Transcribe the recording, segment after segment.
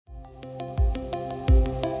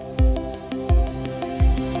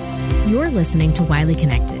You're listening to Wiley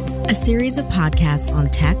Connected, a series of podcasts on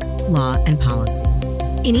tech, law, and policy.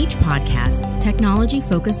 In each podcast,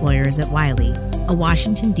 technology-focused lawyers at Wiley, a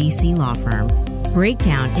Washington, D.C. law firm, break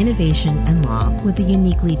down innovation and law with a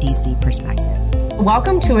uniquely D.C. perspective.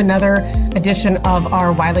 Welcome to another edition of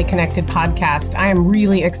our Wiley Connected podcast. I am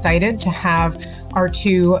really excited to have our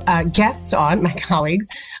two guests on, my colleagues,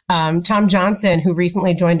 Tom Johnson, who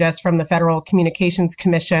recently joined us from the Federal Communications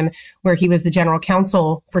Commission, where he was the general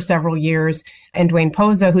counsel for several years, and Dwayne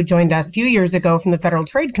Poza, who joined us a few years ago from the Federal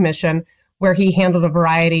Trade Commission, where he handled a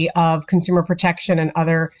variety of consumer protection and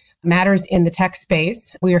other matters in the tech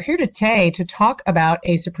space. We are here today to talk about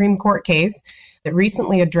a Supreme Court case that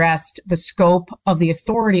recently addressed the scope of the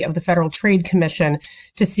authority of the Federal Trade Commission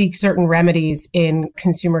to seek certain remedies in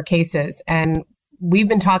consumer cases. And we've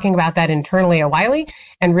been talking about that internally at Wiley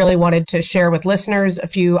and really wanted to share with listeners a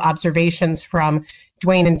few observations from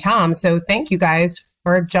Dwayne and Tom. So thank you guys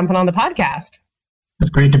for jumping on the podcast. It's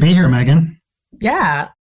great to be here, Megan. Yeah.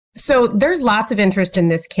 So there's lots of interest in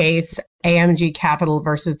this case, AMG Capital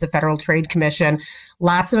versus the Federal Trade Commission.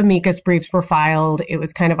 Lots of amicus briefs were filed. It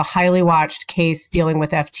was kind of a highly watched case dealing with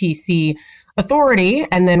FTC authority,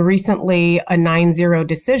 and then recently a 9-0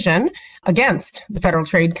 decision against the Federal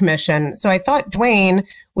Trade Commission. So I thought, Dwayne,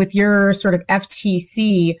 with your sort of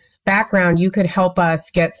FTC background, you could help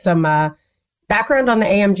us get some background on the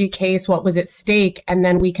AMG case, what was at stake, and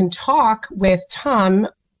then we can talk with Tom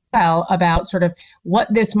about sort of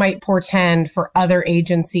what this might portend for other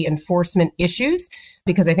agency enforcement issues,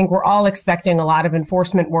 because I think we're all expecting a lot of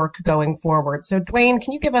enforcement work going forward. So Dwayne,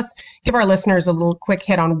 can you give our listeners a little quick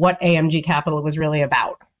hit on what AMG Capital was really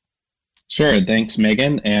about? Sure. Thanks,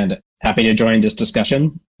 Megan, and happy to join this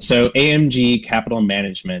discussion. So AMG Capital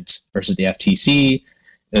Management versus the FTC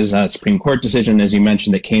is a Supreme Court decision, as you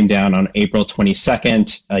mentioned, that came down on April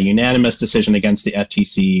 22nd, a unanimous decision against the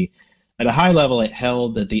FTC. At a high level, it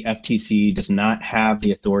held that the FTC does not have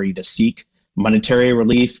the authority to seek monetary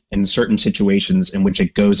relief in certain situations in which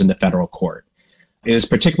it goes into federal court. It is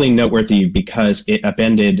particularly noteworthy because it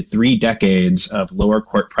upended 3 decades of lower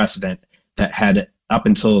court precedent that had, up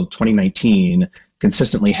until 2019,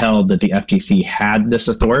 consistently held that the FTC had this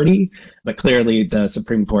authority, but clearly the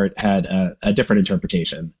Supreme Court had a different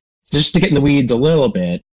interpretation. So just to get in the weeds a little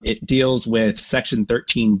bit, it deals with Section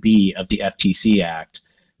 13B of the FTC Act,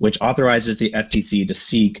 which authorizes the FTC to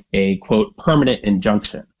seek a, quote, permanent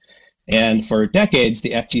injunction. And for decades,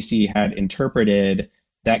 the FTC had interpreted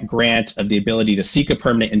that grant of the ability to seek a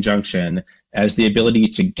permanent injunction as the ability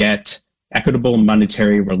to get equitable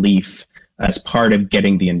monetary relief as part of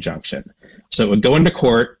getting the injunction. So it would go into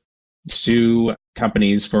court, sue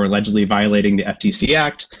companies for allegedly violating the FTC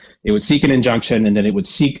Act. It would seek an injunction, and then it would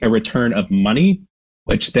seek a return of money,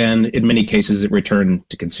 which then, in many cases, it returned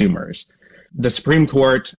to consumers. The Supreme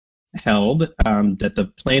Court held that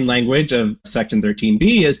the plain language of Section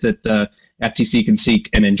 13B is that the FTC can seek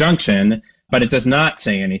an injunction, but it does not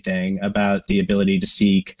say anything about the ability to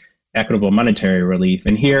seek equitable monetary relief.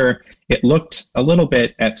 And here it looked a little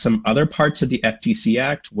bit at some other parts of the FTC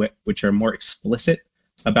Act, which are more explicit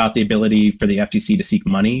about the ability for the FTC to seek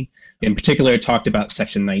money. In particular, it talked about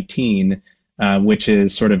Section 19, which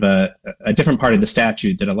is sort of a different part of the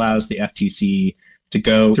statute that allows the FTC to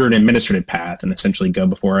go through an administrative path and essentially go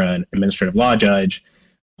before an administrative law judge,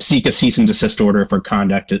 seek a cease and desist order for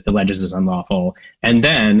conduct it alleges is unlawful, and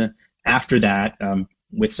then after that,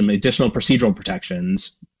 with some additional procedural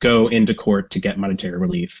protections, go into court to get monetary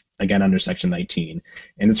relief, again under Section 19.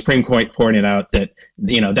 And the Supreme Court pointed out that,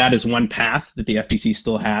 that is one path that the FTC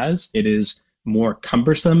still has. It is more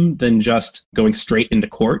cumbersome than just going straight into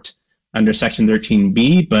court under Section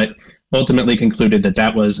 13B, but ultimately concluded that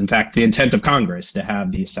that was, in fact, the intent of Congress to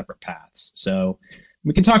have these separate paths. So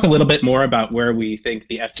we can talk a little bit more about where we think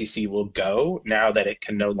the FTC will go now that it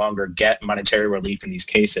can no longer get monetary relief in these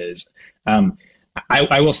cases.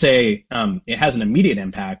 I will say it has an immediate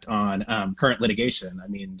impact on current litigation. I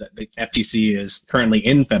mean, the FTC is currently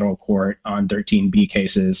in federal court on 13B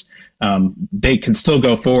cases. They can still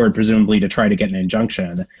go forward, presumably, to try to get an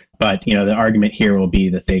injunction. But, the argument here will be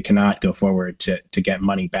that they cannot go forward to get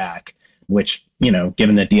money back, which,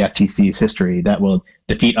 given that the FTC's history, that will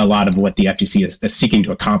defeat a lot of what the FTC is seeking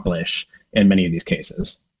to accomplish in many of these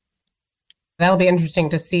cases. That'll be interesting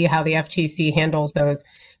to see how the FTC handles those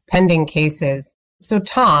pending cases. So,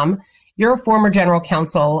 Tom, you're a former general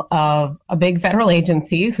counsel of a big federal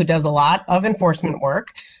agency who does a lot of enforcement work.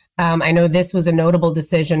 I know this was a notable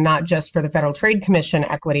decision, not just for the Federal Trade Commission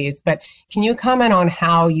equities, but can you comment on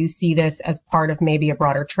how you see this as part of maybe a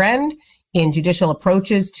broader trend in judicial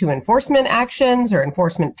approaches to enforcement actions or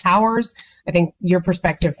enforcement powers? I think your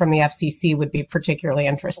perspective from the FCC would be particularly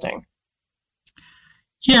interesting.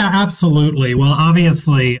 Yeah, absolutely. Well,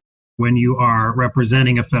 obviously, when you are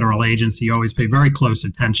representing a federal agency, you always pay very close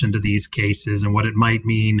attention to these cases and what it might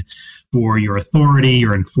mean for your authority,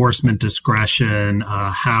 your enforcement discretion,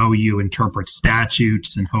 how you interpret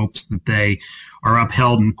statutes in hopes that they are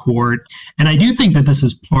upheld in court. And I do think that this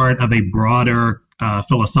is part of a broader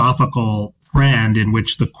philosophical trend in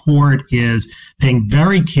which the court is paying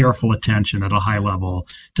very careful attention at a high level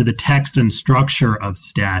to the text and structure of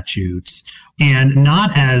statutes, and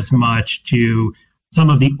not as much to some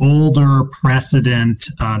of the older precedent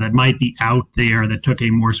that might be out there that took a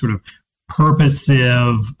more sort of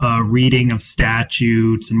purposive reading of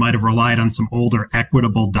statutes and might have relied on some older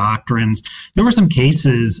equitable doctrines. There were some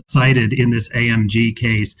cases cited in this AMG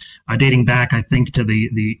case dating back, I think, to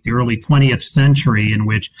the early 20th century, in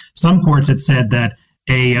which some courts had said that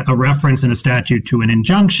a reference in a statute to an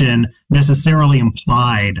injunction necessarily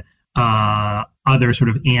implied other sort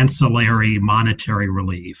of ancillary monetary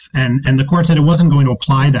relief. And the court said it wasn't going to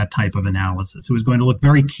apply that type of analysis. It was going to look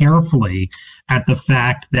very carefully at the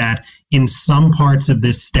fact that in some parts of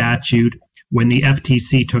this statute, when the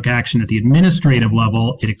FTC took action at the administrative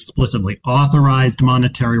level, it explicitly authorized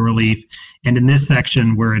monetary relief. And in this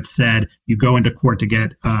section where it said you go into court to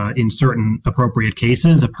get, in certain appropriate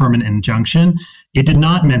cases, a permanent injunction, it did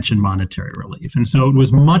not mention monetary relief. And so it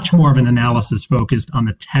was much more of an analysis focused on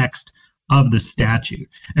the text of the statute.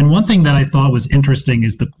 And one thing that I thought was interesting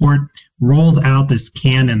is the court rolls out this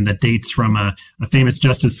canon that dates from a famous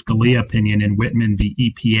Justice Scalia opinion in Whitman v.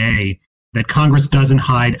 EPA, that Congress doesn't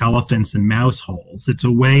hide elephants in mouse holes. It's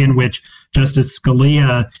a way in which Justice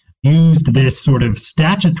Scalia used this sort of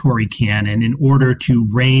statutory canon in order to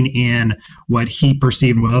rein in what he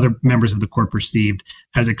perceived, what other members of the court perceived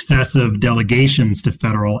as excessive delegations to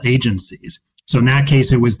federal agencies. So in that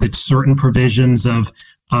case, it was that certain provisions of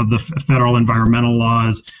the federal environmental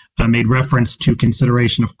laws made reference to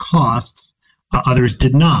consideration of costs. Others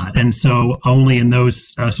did not. And so only in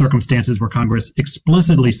those circumstances where Congress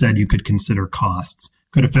explicitly said you could consider costs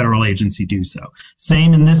could a federal agency do so.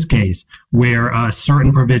 Same in this case, where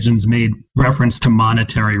certain provisions made reference to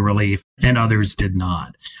monetary relief and others did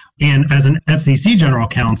not. And as an FCC general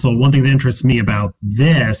counsel, one thing that interests me about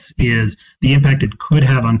this is the impact it could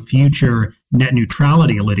have on future net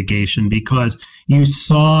neutrality litigation, because you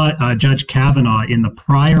saw Judge Kavanaugh in the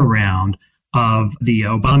prior round of the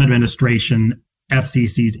Obama administration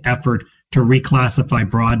FCC's effort to reclassify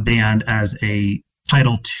broadband as a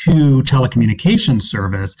Title II telecommunications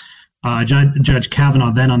service. Judge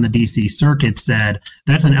Kavanaugh, then on the D.C. Circuit, said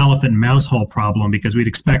that's an elephant and mouse hole problem because we'd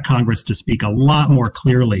expect Congress to speak a lot more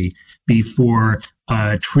clearly before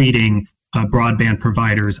treating broadband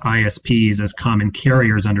providers, ISPs, as common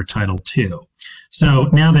carriers under Title II. So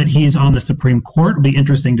now that he's on the Supreme Court, it'll be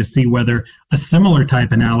interesting to see whether a similar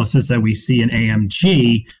type analysis that we see in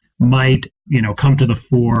AMG might, come to the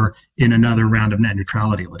fore in another round of net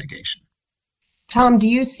neutrality litigation. Tom, do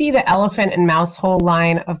you see the elephant and mouse hole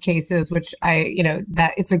line of cases, which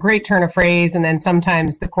that it's a great turn of phrase, and then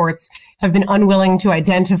sometimes the courts have been unwilling to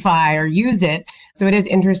identify or use it. So it is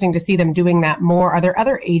interesting to see them doing that more. Are there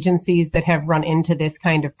other agencies that have run into this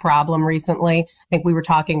kind of problem recently? I think we were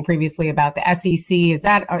talking previously about the SEC. Is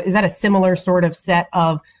that a similar sort of set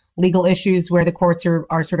of legal issues where the courts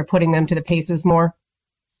are sort of putting them to the paces more?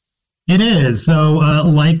 It is. So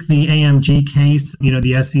like the AMG case,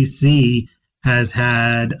 the SEC has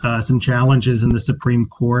had some challenges in the Supreme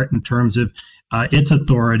Court in terms of its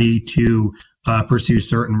authority to pursue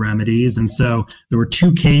certain remedies. And so there were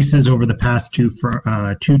two cases over the past two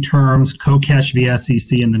terms, Kokesh v.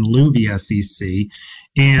 SEC and then Liu v. SEC.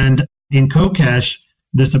 And in Kokesh,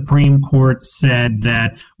 the Supreme Court said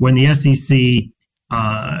that when the SEC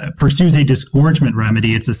pursues a disgorgement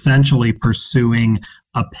remedy, it's essentially pursuing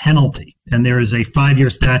a penalty. And there is a 5-year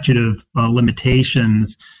statute of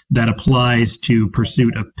limitations that applies to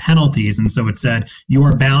pursuit of penalties. And so it said, you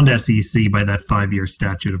are bound, SEC, by that 5-year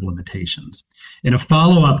statute of limitations. In a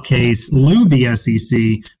follow-up case, Liu v.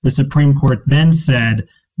 SEC, the Supreme Court then said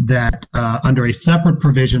that under a separate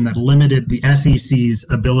provision that limited the SEC's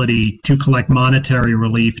ability to collect monetary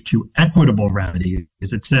relief to equitable remedies,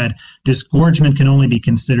 it said disgorgement can only be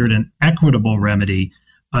considered an equitable remedy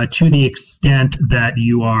to the extent that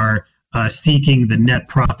you are seeking the net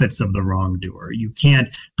profits of the wrongdoer. You can't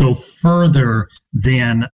go further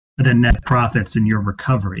than the net profits in your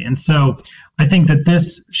recovery. And so I think that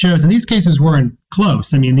this shows, and these cases weren't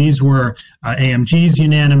close. I mean, these were AMG's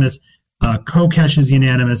unanimous, Kokesh's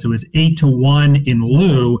unanimous. It was 8-1 in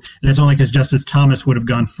Liu, and it's only because Justice Thomas would have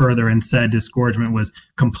gone further and said disgorgement was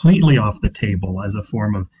completely off the table as a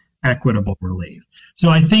form of equitable relief. So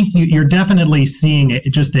I think you're definitely seeing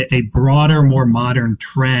just a broader, more modern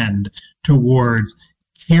trend towards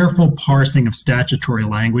careful parsing of statutory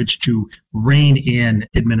language to rein in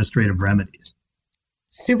administrative remedies.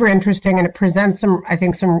 Super interesting, and it presents some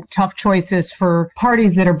tough choices for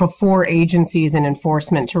parties that are before agencies and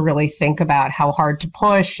enforcement to really think about how hard to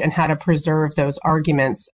push and how to preserve those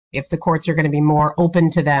arguments. If the courts are going to be more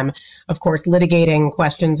open to them, of course, litigating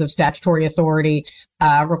questions of statutory authority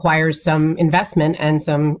requires some investment and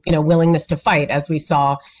some, willingness to fight, as we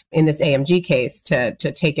saw in this AMG case, to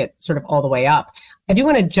take it sort of all the way up. I do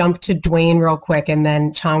want to jump to Dwayne real quick, and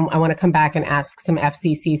then Tom, I want to come back and ask some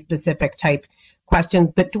FCC specific type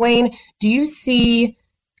questions. But Dwayne, do you see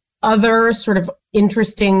other sort of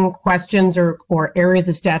interesting questions or areas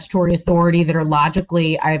of statutory authority that are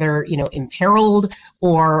logically either, imperiled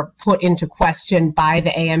or put into question by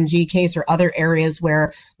the AMG case, or other areas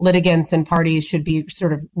where litigants and parties should be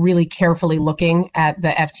sort of really carefully looking at the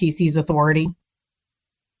FTC's authority?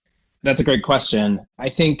 That's a great question. I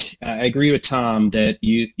think I agree with Tom that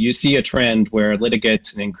you see a trend where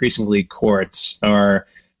litigants and increasingly courts are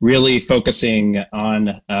really focusing on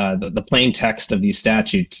the plain text of these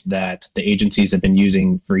statutes that the agencies have been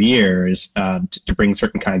using for years to bring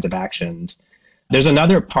certain kinds of actions. There's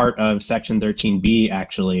another part of Section 13B,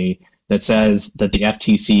 actually, that says that the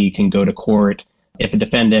FTC can go to court if a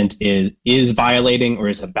defendant is violating or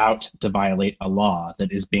is about to violate a law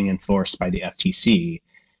that is being enforced by the FTC.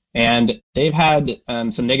 And they've had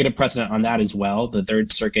some negative precedent on that as well. The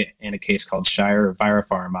Third Circuit, in a case called Shire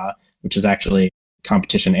Biopharma, which is actually a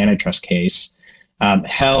competition antitrust case,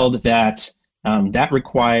 held that that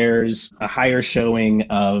requires a higher showing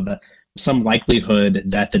of some likelihood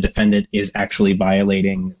that the defendant is actually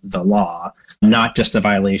violating the law, not just a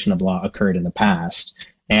violation of law occurred in the past.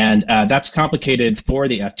 And that's complicated for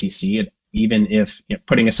the FTC, even if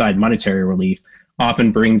putting aside monetary relief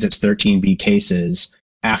often brings its 13B cases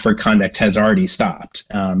after conduct has already stopped,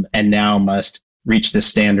 and now must reach this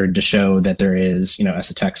standard to show that there is, as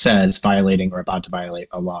the text says, violating or about to violate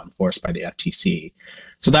a law enforced by the FTC.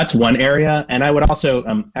 So that's one area. And I would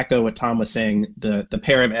also echo what Tom was saying. The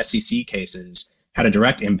pair of SEC cases had a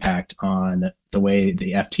direct impact on the way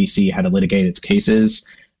the FTC had to litigate its cases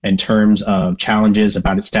in terms of challenges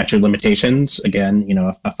about its statute of limitations. Again,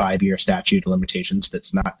 a 5-year statute of limitations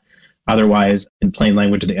that's not otherwise in plain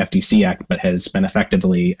language of the FTC Act, but has been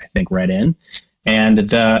effectively, I think, read in. And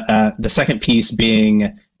the second piece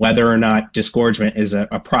being whether or not disgorgement is a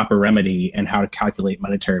proper remedy and how to calculate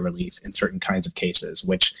monetary relief in certain kinds of cases,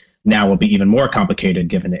 which now will be even more complicated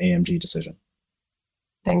given the AMG decision.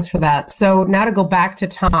 Thanks for that. So now to go back to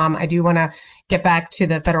Tom, I do want to get back to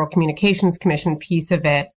the Federal Communications Commission piece of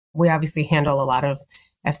it. We obviously handle a lot of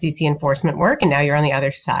FCC enforcement work, and now you're on the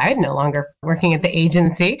other side, no longer working at the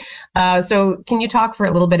agency. So can you talk for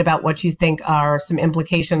a little bit about what you think are some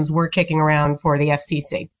implications we're kicking around for the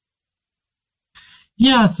FCC?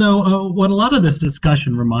 Yeah, so what a lot of this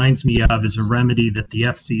discussion reminds me of is a remedy that the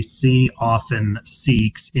FCC often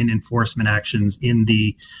seeks in enforcement actions in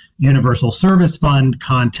the Universal Service Fund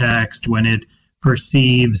context when it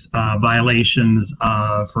perceives violations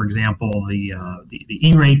of, for example, the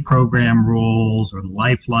E-rate program rules or the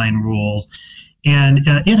Lifeline rules. And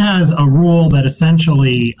it has a rule that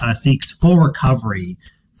essentially seeks full recovery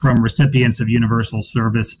from recipients of universal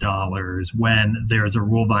service dollars when there's a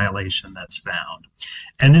rule violation that's found.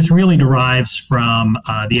 And this really derives from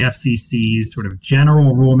the FCC's sort of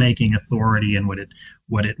general rulemaking authority, and what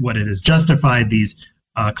it has justified these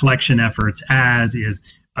collection efforts as is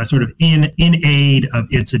sort of in aid of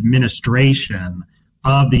its administration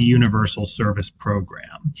of the Universal Service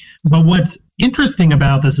Program. But what's interesting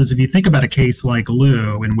about this is if you think about a case like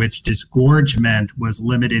Liu, in which disgorgement was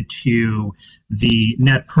limited to the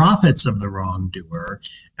net profits of the wrongdoer,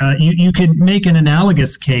 you could make an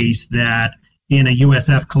analogous case that in a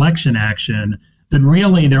USF collection action, that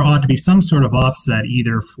really there ought to be some sort of offset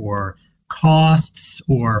either for costs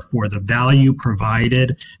or for the value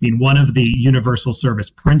provided. I mean, one of the universal service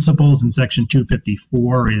principles in Section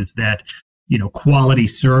 254 is that quality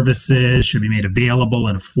services should be made available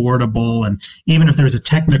and affordable. And even if there's a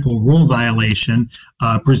technical rule violation,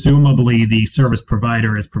 presumably the service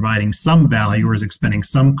provider is providing some value or is expending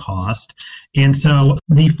some cost. And so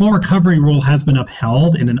the full recovery rule has been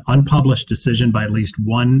upheld in an unpublished decision by at least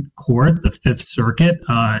one court, the Fifth Circuit.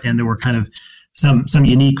 And there were kind of some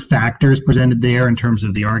unique factors presented there in terms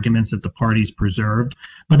of the arguments that the parties preserved.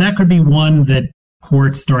 But that could be one that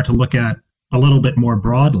courts start to look at a little bit more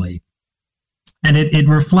broadly. And it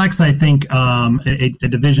reflects, I think, a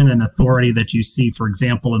division in authority that you see, for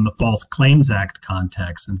example, in the False Claims Act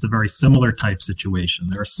context. And it's a very similar type situation.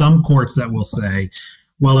 There are some courts that will say,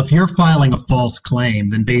 well, if you're filing a false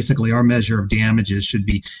claim, then basically our measure of damages should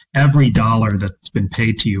be every dollar that's been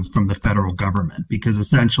paid to you from the federal government. Because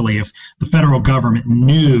essentially, if the federal government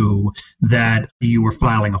knew that you were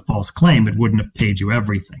filing a false claim, it wouldn't have paid you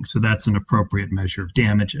everything. So that's an appropriate measure of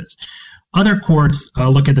damages. Other courts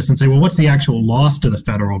look at this and say, well, what's the actual loss to the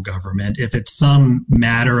federal government? If it's some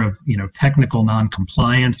matter of, technical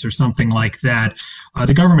noncompliance or something like that,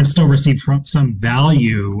 the government still received some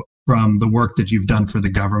value from the work that you've done for the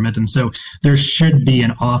government. And so there should be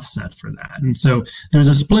an offset for that. And so there's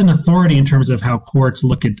a split in authority in terms of how courts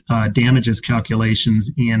look at damages calculations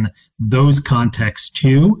in those contexts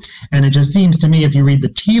too. And it just seems to me, if you read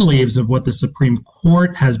the tea leaves of what the Supreme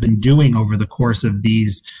Court has been doing over the course of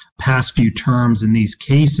these past few terms in these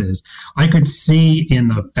cases, I could see in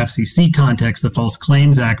the FCC context, the False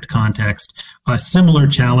Claims Act context, similar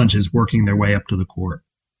challenges working their way up to the court.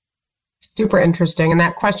 Super interesting. And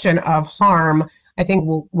that question of harm, I think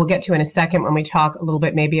we'll get to in a second when we talk a little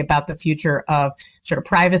bit maybe about the future of sort of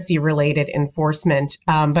privacy related enforcement.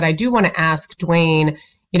 But I do want to ask Duane,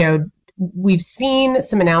 we've seen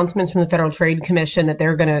some announcements from the Federal Trade Commission that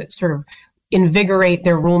they're going to sort of invigorate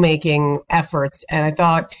their rulemaking efforts. And I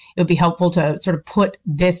thought it would be helpful to sort of put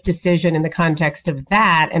this decision in the context of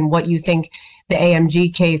that and what you think the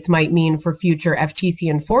AMG case might mean for future FTC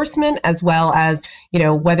enforcement, as well as,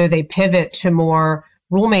 whether they pivot to more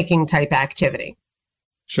rulemaking type activity.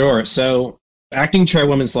 Sure. So Acting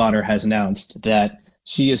Chairwoman Slaughter has announced that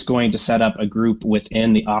she is going to set up a group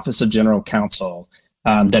within the Office of General Counsel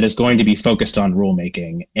that is going to be focused on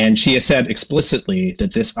rulemaking. And she has said explicitly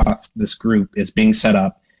that this group is being set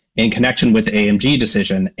up in connection with the AMG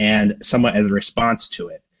decision and somewhat as a response to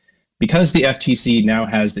it. Because the FTC now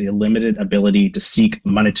has the limited ability to seek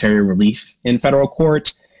monetary relief in federal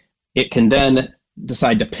court, it can then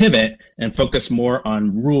decide to pivot and focus more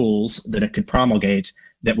on rules that it could promulgate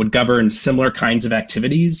that would govern similar kinds of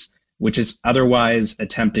activities, which is otherwise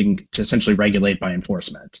attempting to essentially regulate by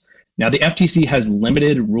enforcement. Now, the FTC has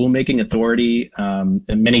limited rulemaking authority.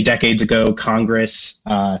 Many decades ago, Congress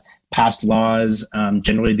passed laws.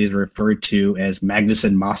 Generally, these are referred to as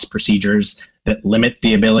Magnuson-Moss procedures that limit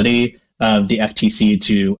the ability of the FTC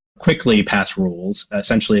to quickly pass rules.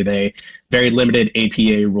 Essentially, they very limited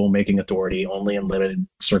APA rulemaking authority, only in limited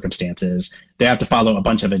circumstances. They have to follow a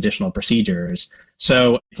bunch of additional procedures.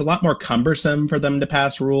 So it's a lot more cumbersome for them to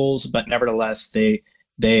pass rules, but nevertheless, they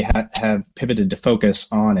have pivoted to focus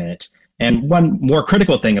on it. And one more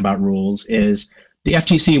critical thing about rules is the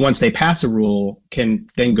FTC, once they pass a rule, can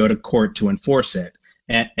then go to court to enforce it.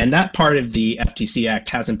 And that part of the FTC Act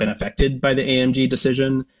hasn't been affected by the AMG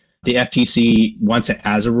decision. The FTC, once it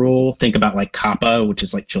has a rule, think about like COPPA, which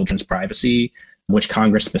is like children's privacy, which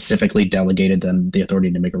Congress specifically delegated them the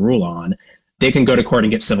authority to make a rule on. They can go to court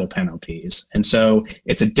and get civil penalties. And so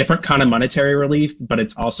it's a different kind of monetary relief, but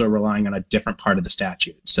it's also relying on a different part of the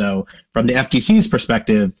statute. So from the FTC's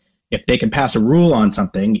perspective, if they can pass a rule on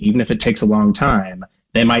something, even if it takes a long time,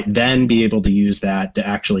 they might then be able to use that to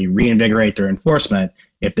actually reinvigorate their enforcement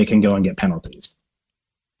if they can go and get penalties.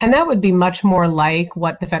 And that would be much more like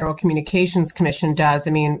what the Federal Communications Commission does. I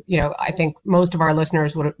mean, I think most of our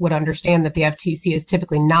listeners would understand that the FTC is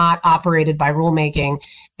typically not operated by rulemaking,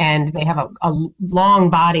 and they have a long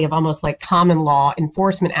body of almost like common law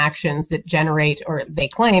enforcement actions that generate, or they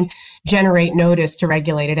claim, generate notice to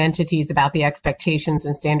regulated entities about the expectations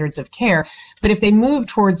and standards of care. But if they move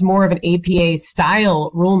towards more of an APA style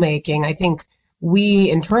rulemaking, I think we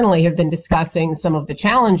internally have been discussing some of the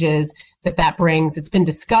challenges that brings. It's been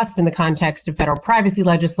discussed in the context of federal privacy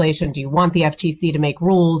legislation. Do you want the FTC to make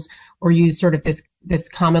rules or use sort of this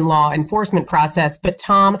common law enforcement process? But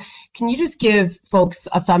Tom, can you just give folks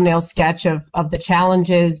a thumbnail sketch of the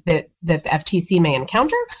challenges that the FTC may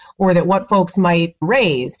encounter, or that what folks might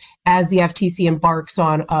raise as the FTC embarks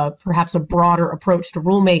on perhaps a broader approach to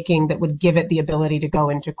rulemaking that would give it the ability to go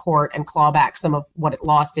into court and claw back some of what it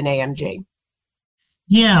lost in AMG?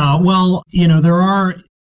 Yeah, well, there are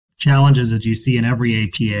challenges that you see in every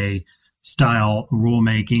APA style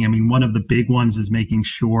rulemaking. I mean, one of the big ones is making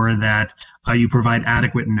sure that you provide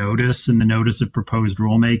adequate notice in the notice of proposed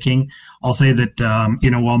rulemaking. I'll say that,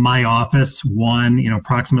 while my office won,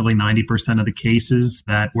 approximately 90% of the cases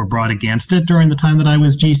that were brought against it during the time that I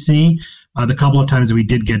was GC, the couple of times that we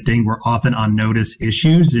did get dinged were often on notice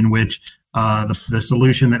issues in which the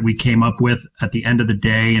solution that we came up with at the end of the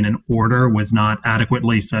day in an order was not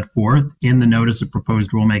adequately set forth in the notice of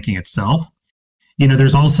proposed rulemaking itself.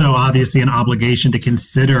 There's also obviously an obligation to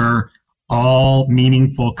consider all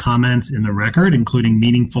meaningful comments in the record, including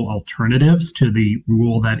meaningful alternatives to the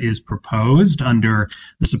rule that is proposed under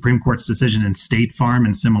the Supreme Court's decision in State Farm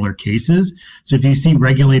and similar cases. So if you see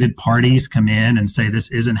regulated parties come in and say this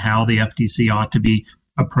isn't how the FTC ought to be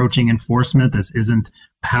approaching enforcement, this isn't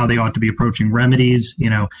how they ought to be approaching remedies,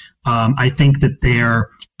 I think that there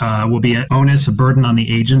will be an onus, a burden on the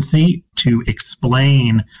agency to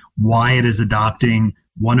explain why it is adopting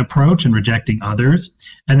one approach and rejecting others.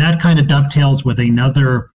 And that kind of dovetails with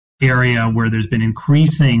another area where there's been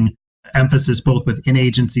increasing emphasis both within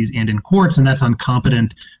agencies and in courts, and that's on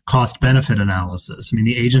competent cost-benefit analysis. I mean,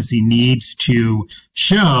 the agency needs to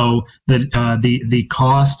show that the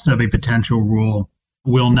costs of a potential rule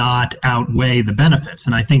will not outweigh the benefits.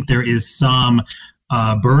 And I think there is some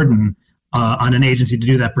burden on an agency to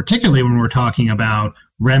do that, particularly when we're talking about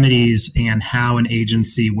remedies and how an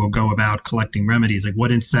agency will go about collecting remedies. Like,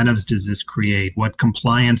 what incentives does this create? What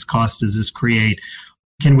compliance costs does this create?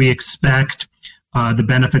 Can we expect the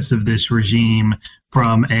benefits of this regime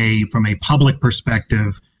from a public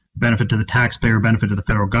perspective, benefit to the taxpayer, benefit to the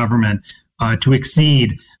federal government, to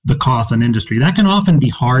exceed the costs on industry? That can often be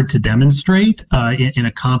hard to demonstrate in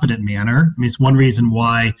a competent manner. I mean, it's one reason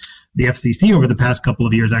why the FCC over the past couple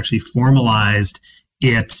of years actually formalized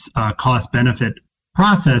its cost-benefit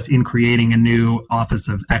process in creating a new Office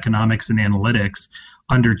of Economics and Analytics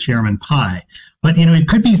under Chairman Pai. But, it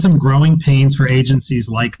could be some growing pains for agencies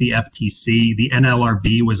like the FTC. The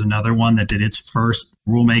NLRB was another one that did its first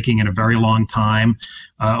rulemaking in a very long time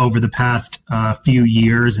over the past few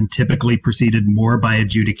years, and typically proceeded more by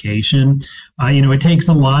adjudication. It takes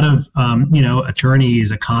a lot of,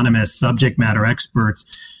 attorneys, economists, subject matter experts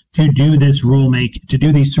to do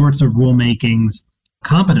these sorts of rulemakings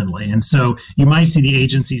competently. And so you might see the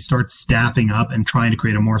agency start staffing up and trying to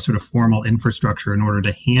create a more sort of formal infrastructure in order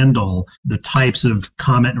to handle the types of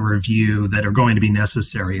comment and review that are going to be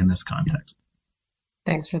necessary in this context.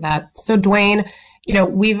 Thanks for that. So, Dwayne,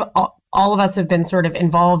 we've all of us have been sort of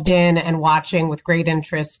involved in and watching with great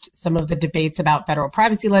interest some of the debates about federal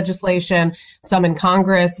privacy legislation, some in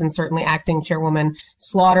Congress, and certainly Acting Chairwoman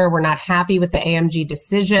Slaughter were not happy with the AMG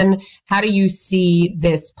decision. How do you see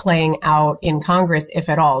this playing out in Congress, if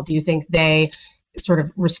at all? Do you think they sort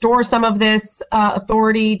of restore some of this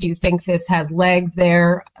authority? Do you think this has legs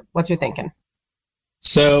there? What's your thinking?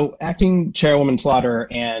 So Acting Chairwoman Slaughter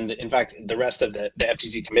and, in fact, the rest of the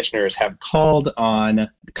FTC commissioners have called on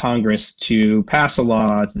Congress to pass a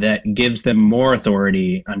law that gives them more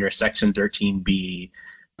authority under Section 13B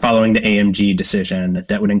following the AMG decision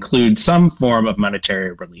that would include some form of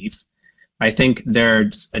monetary relief. I think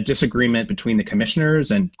there's a disagreement between the commissioners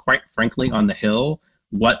and, quite frankly, on the Hill,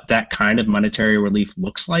 what that kind of monetary relief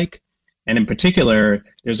looks like. And in particular,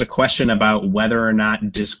 there's a question about whether or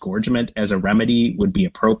not disgorgement as a remedy would be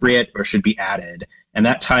appropriate or should be added. And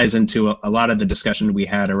that ties into a lot of the discussion we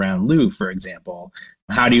had around Liu, for example.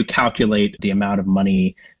 How do you calculate the amount of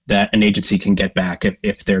money that an agency can get back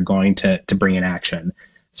if they're going to bring in action?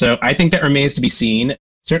 So I think that remains to be seen.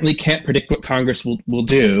 Certainly can't predict what Congress will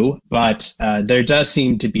do, but there does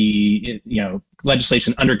seem to be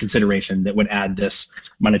legislation under consideration that would add this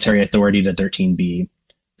monetary authority to 13B.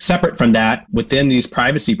 Separate from that, within these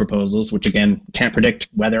privacy proposals, which again, can't predict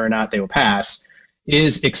whether or not they will pass,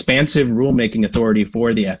 is expansive rulemaking authority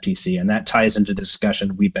for the FTC. And that ties into the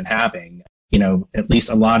discussion we've been having. At least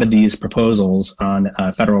a lot of these proposals on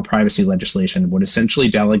federal privacy legislation would essentially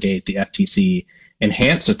delegate the FTC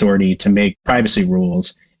enhanced authority to make privacy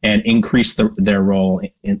rules and increase their role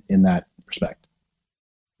in that respect.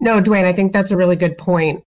 No, Dwayne, I think that's a really good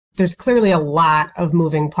point. There's clearly a lot of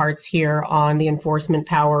moving parts here on the enforcement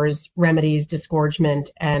powers, remedies, disgorgement,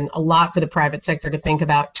 and a lot for the private sector to think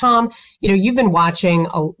about. Tom, you've been watching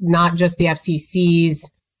not just the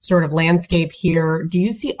FCC's sort of landscape here. Do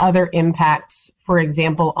you see other impacts, for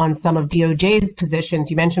example, on some of DOJ's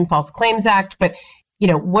positions? You mentioned False Claims Act, but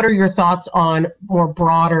what are your thoughts on more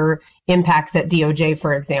broader impacts at DOJ,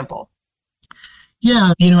 for example?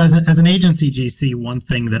 Yeah, as an agency, GC, one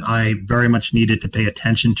thing that I very much needed to pay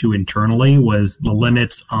attention to internally was the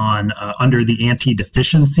limits on under the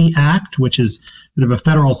Anti-Deficiency Act, which is sort of a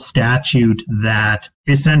federal statute that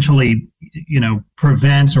essentially,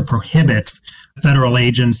 prevents or prohibits federal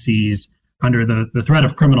agencies under the threat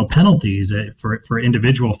of criminal penalties for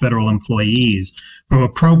individual federal employees from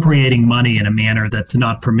appropriating money in a manner that's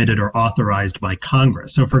not permitted or authorized by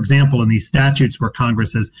Congress. So, for example, in these statutes where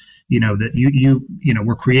Congress says, that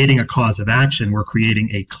we're creating a cause of action, we're creating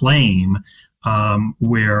a claim,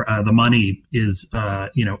 where the money is,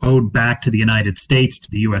 owed back to the United States, to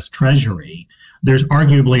the U.S. Treasury, there's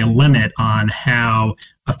arguably a limit on how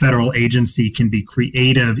a federal agency can be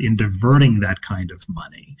creative in diverting that kind of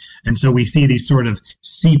money. And so we see these sort of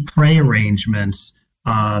see-prey arrangements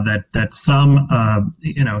that some,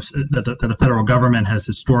 that the federal government has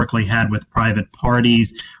historically had with private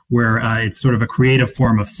parties, where it's sort of a creative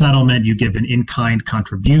form of settlement. You give an in-kind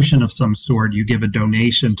contribution of some sort. You give a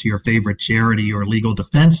donation to your favorite charity or legal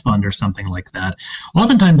defense fund or something like that.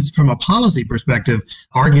 Oftentimes, from a policy perspective,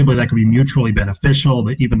 arguably that could be mutually beneficial.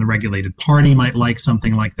 That even the regulated party might like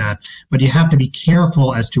something like that. But you have to be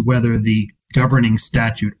careful as to whether the governing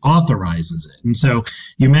statute authorizes it. And so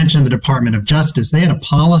you mentioned the Department of Justice. They had a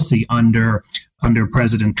policy under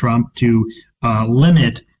President Trump to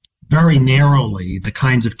limit very narrowly the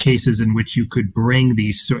kinds of cases in which you could bring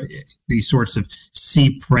these sorts of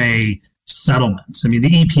see-prey settlements. I mean, the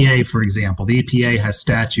EPA, for example, the EPA has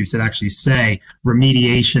statutes that actually say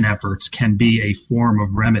remediation efforts can be a form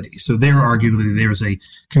of remedy. So there, arguably, there's a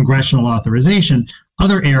congressional authorization.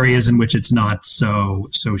 Other areas in which it's not so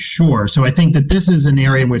sure. So I think that this is an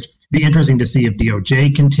area in which it'd be interesting to see if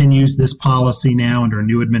DOJ continues this policy now under a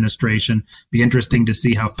new administration. Be interesting to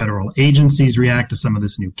see how federal agencies react to some of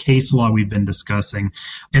this new case law we've been discussing.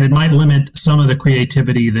 And it might limit some of the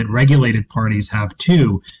creativity that regulated parties have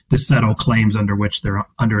too to settle claims under which they're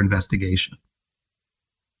under investigation.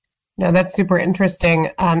 No, that's super interesting.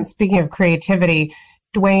 Speaking of creativity,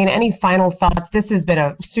 Dwayne, any final thoughts? This has been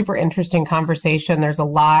a super interesting conversation. There's a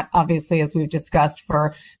lot, obviously, as we've discussed,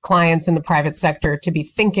 for clients in the private sector to be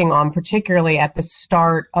thinking on, particularly at the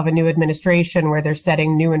start of a new administration where they're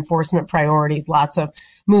setting new enforcement priorities, lots of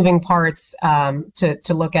moving parts to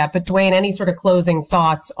look at. But Dwayne, any sort of closing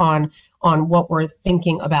thoughts on what we're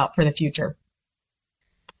thinking about for the future?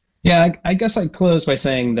 Yeah, I guess I'd close by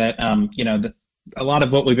saying that, a lot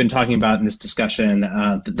of what we've been talking about in this discussion,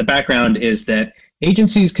 the background is that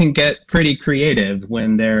agencies can get pretty creative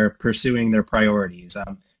when they're pursuing their priorities.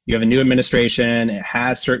 You have a new administration, it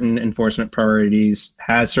has certain enforcement priorities,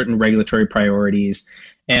 has certain regulatory priorities,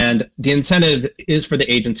 and the incentive is for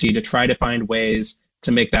the agency to try to find ways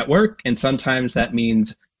to make that work. And sometimes that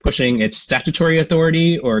means pushing its statutory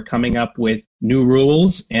authority or coming up with new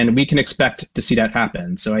rules, and we can expect to see that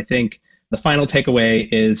happen. So I think the final takeaway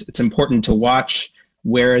is it's important to watch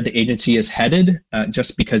where the agency is headed.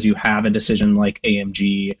 Just because you have a decision like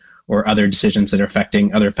AMG or other decisions that are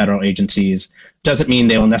affecting other federal agencies doesn't mean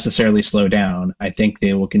they will necessarily slow down. I think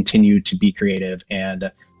they will continue to be creative,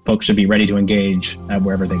 and folks should be ready to engage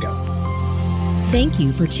wherever they go. Thank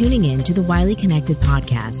you for tuning in to the Wiley Connected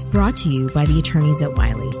podcast, brought to you by the attorneys at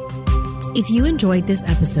Wiley. If you enjoyed this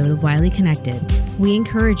episode of Wiley Connected, we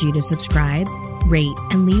encourage you to subscribe, rate,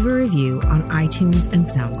 and leave a review on iTunes and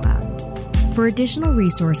SoundCloud. For additional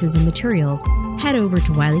resources and materials, head over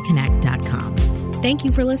to wileyconnect.com. Thank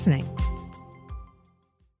you for listening.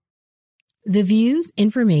 The views,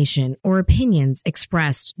 information, or opinions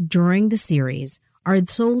expressed during the series are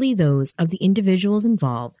solely those of the individuals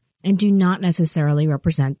involved and do not necessarily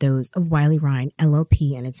represent those of Wiley Rein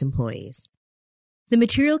LLP and its employees. The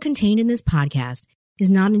material contained in this podcast is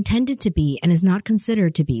not intended to be and is not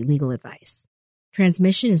considered to be legal advice.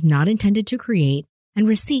 Transmission is not intended to create, and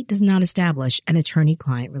receipt does not establish an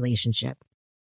attorney-client relationship.